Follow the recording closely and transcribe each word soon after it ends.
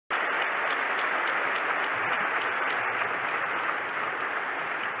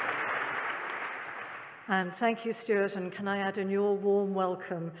And thank you, Stewart, and can I add in your warm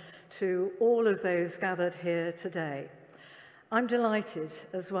welcome to all of those gathered here today. I'm delighted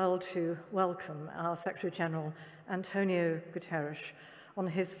as well to welcome our Secretary-General, António Guterres, on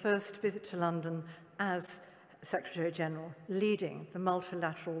his first visit to London as Secretary-General, leading the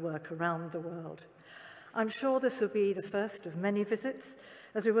multilateral work around the world. I'm sure this will be the first of many visits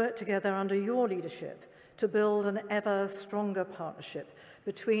as we work together under your leadership to build an ever stronger partnership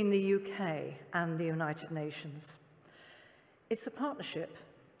between the UK and the United Nations. It's a partnership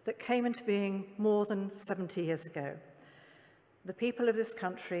that came into being more than 70 years ago. The people of this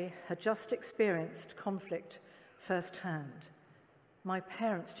country had just experienced conflict firsthand. My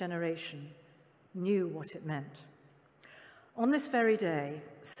parents' generation knew what it meant. On this very day,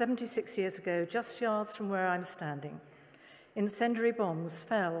 76 years ago, just yards from where I'm standing, incendiary bombs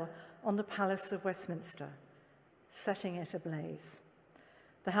fell on the Palace of Westminster, setting it ablaze.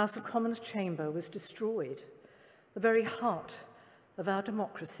 The House of Commons chamber was destroyed. The very heart of our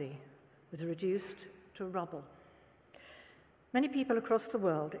democracy was reduced to rubble. Many people across the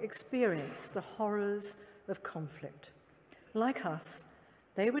world experienced the horrors of conflict. Like us,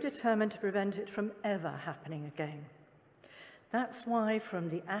 they were determined to prevent it from ever happening again. That's why from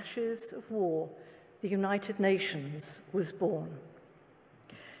the ashes of war, the United Nations was born.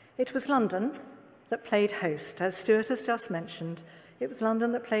 It was London that played host, as Stewart has just mentioned. It was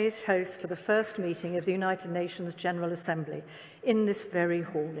London that played host to the first meeting of the United Nations General Assembly, in this very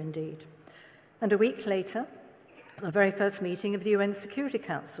hall indeed. And a week later, the very first meeting of the UN Security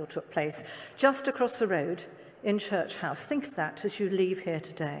Council took place just across the road in Church House. Think of that as you leave here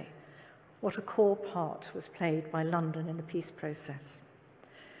today. What a core part was played by London in the peace process.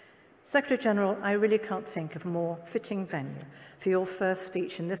 Secretary-General, I really can't think of a more fitting venue for your first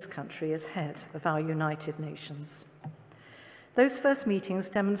speech in this country as head of our United Nations. Those first meetings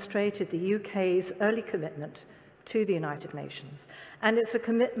demonstrated the UK's early commitment to the United Nations, and it's a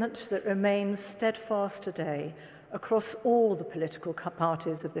commitment that remains steadfast today across all the political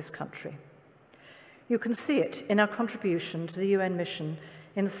parties of this country. You can see it in our contribution to the UN mission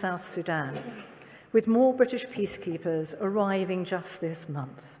in South Sudan, with more British peacekeepers arriving just this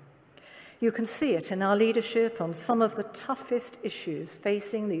month. You can see it in our leadership on some of the toughest issues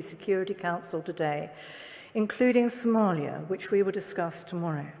facing the Security Council today, including Somalia, which we will discuss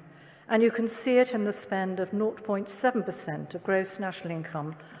tomorrow. And you can see it in the spend of 0.7% of gross national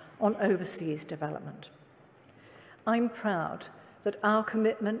income on overseas development. I'm proud that our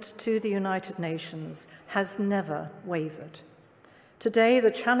commitment to the United Nations has never wavered. Today,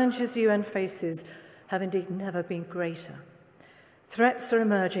 the challenges the UN faces have indeed never been greater. Threats are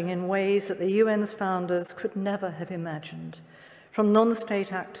emerging in ways that the UN's founders could never have imagined, from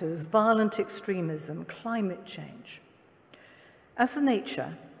non-state actors, violent extremism, climate change. As the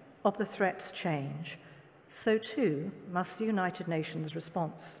nature of the threats change, so too must the United Nations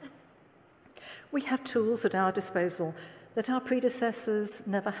response. We have tools at our disposal that our predecessors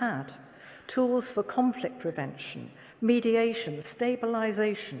never had, tools for conflict prevention, mediation,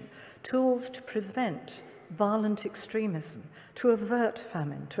 stabilisation, tools to prevent violent extremism, to avert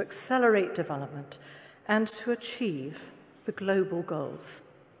famine, to accelerate development, and to achieve the global goals.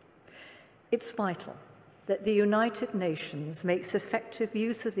 It's vital that the United Nations makes effective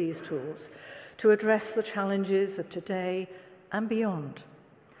use of these tools to address the challenges of today and beyond.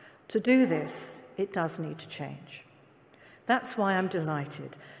 To do this, it does need to change. That's why I'm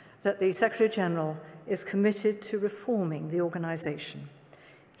delighted that the Secretary-General is committed to reforming the organisation.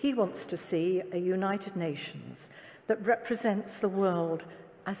 He wants to see a United Nations that represents the world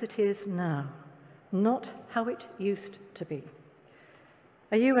as it is now, not how it used to be.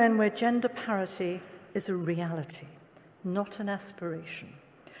 A UN where gender parity is a reality, not an aspiration.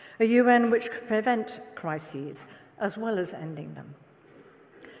 A UN which could prevent crises as well as ending them.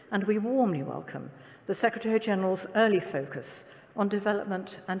 And we warmly welcome the Secretary-General's early focus on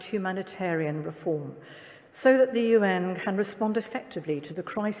development and humanitarian reform, so that the UN can respond effectively to the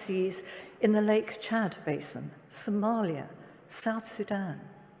crises in the Lake Chad Basin, Somalia, South Sudan,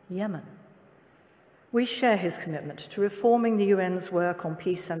 Yemen. We share his commitment to reforming the UN's work on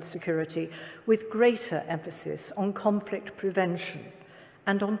peace and security with greater emphasis on conflict prevention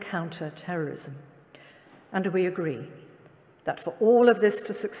and on counter-terrorism. And we agree that for all of this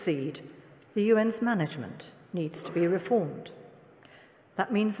to succeed, the UN's management needs to be reformed.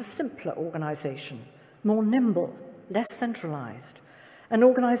 That means a simpler organisation, more nimble, less centralised, an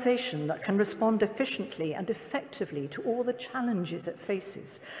organisation that can respond efficiently and effectively to all the challenges it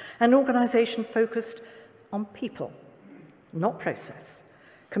faces, an organisation focused on people, not process,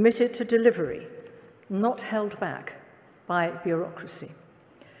 committed to delivery, not held back by bureaucracy.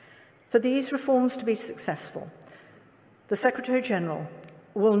 For these reforms to be successful, the Secretary-General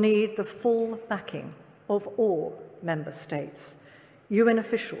will need the full backing of all member states, UN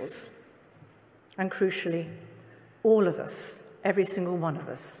officials, and crucially, all of us, every single one of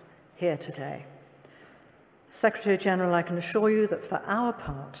us here today. Secretary-General, I can assure you that for our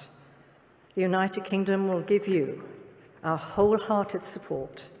part, the United Kingdom will give you our wholehearted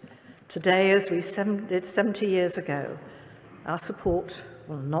support. Today, as we did 70 years ago, our support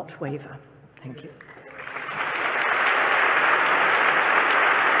will not waver. Thank you.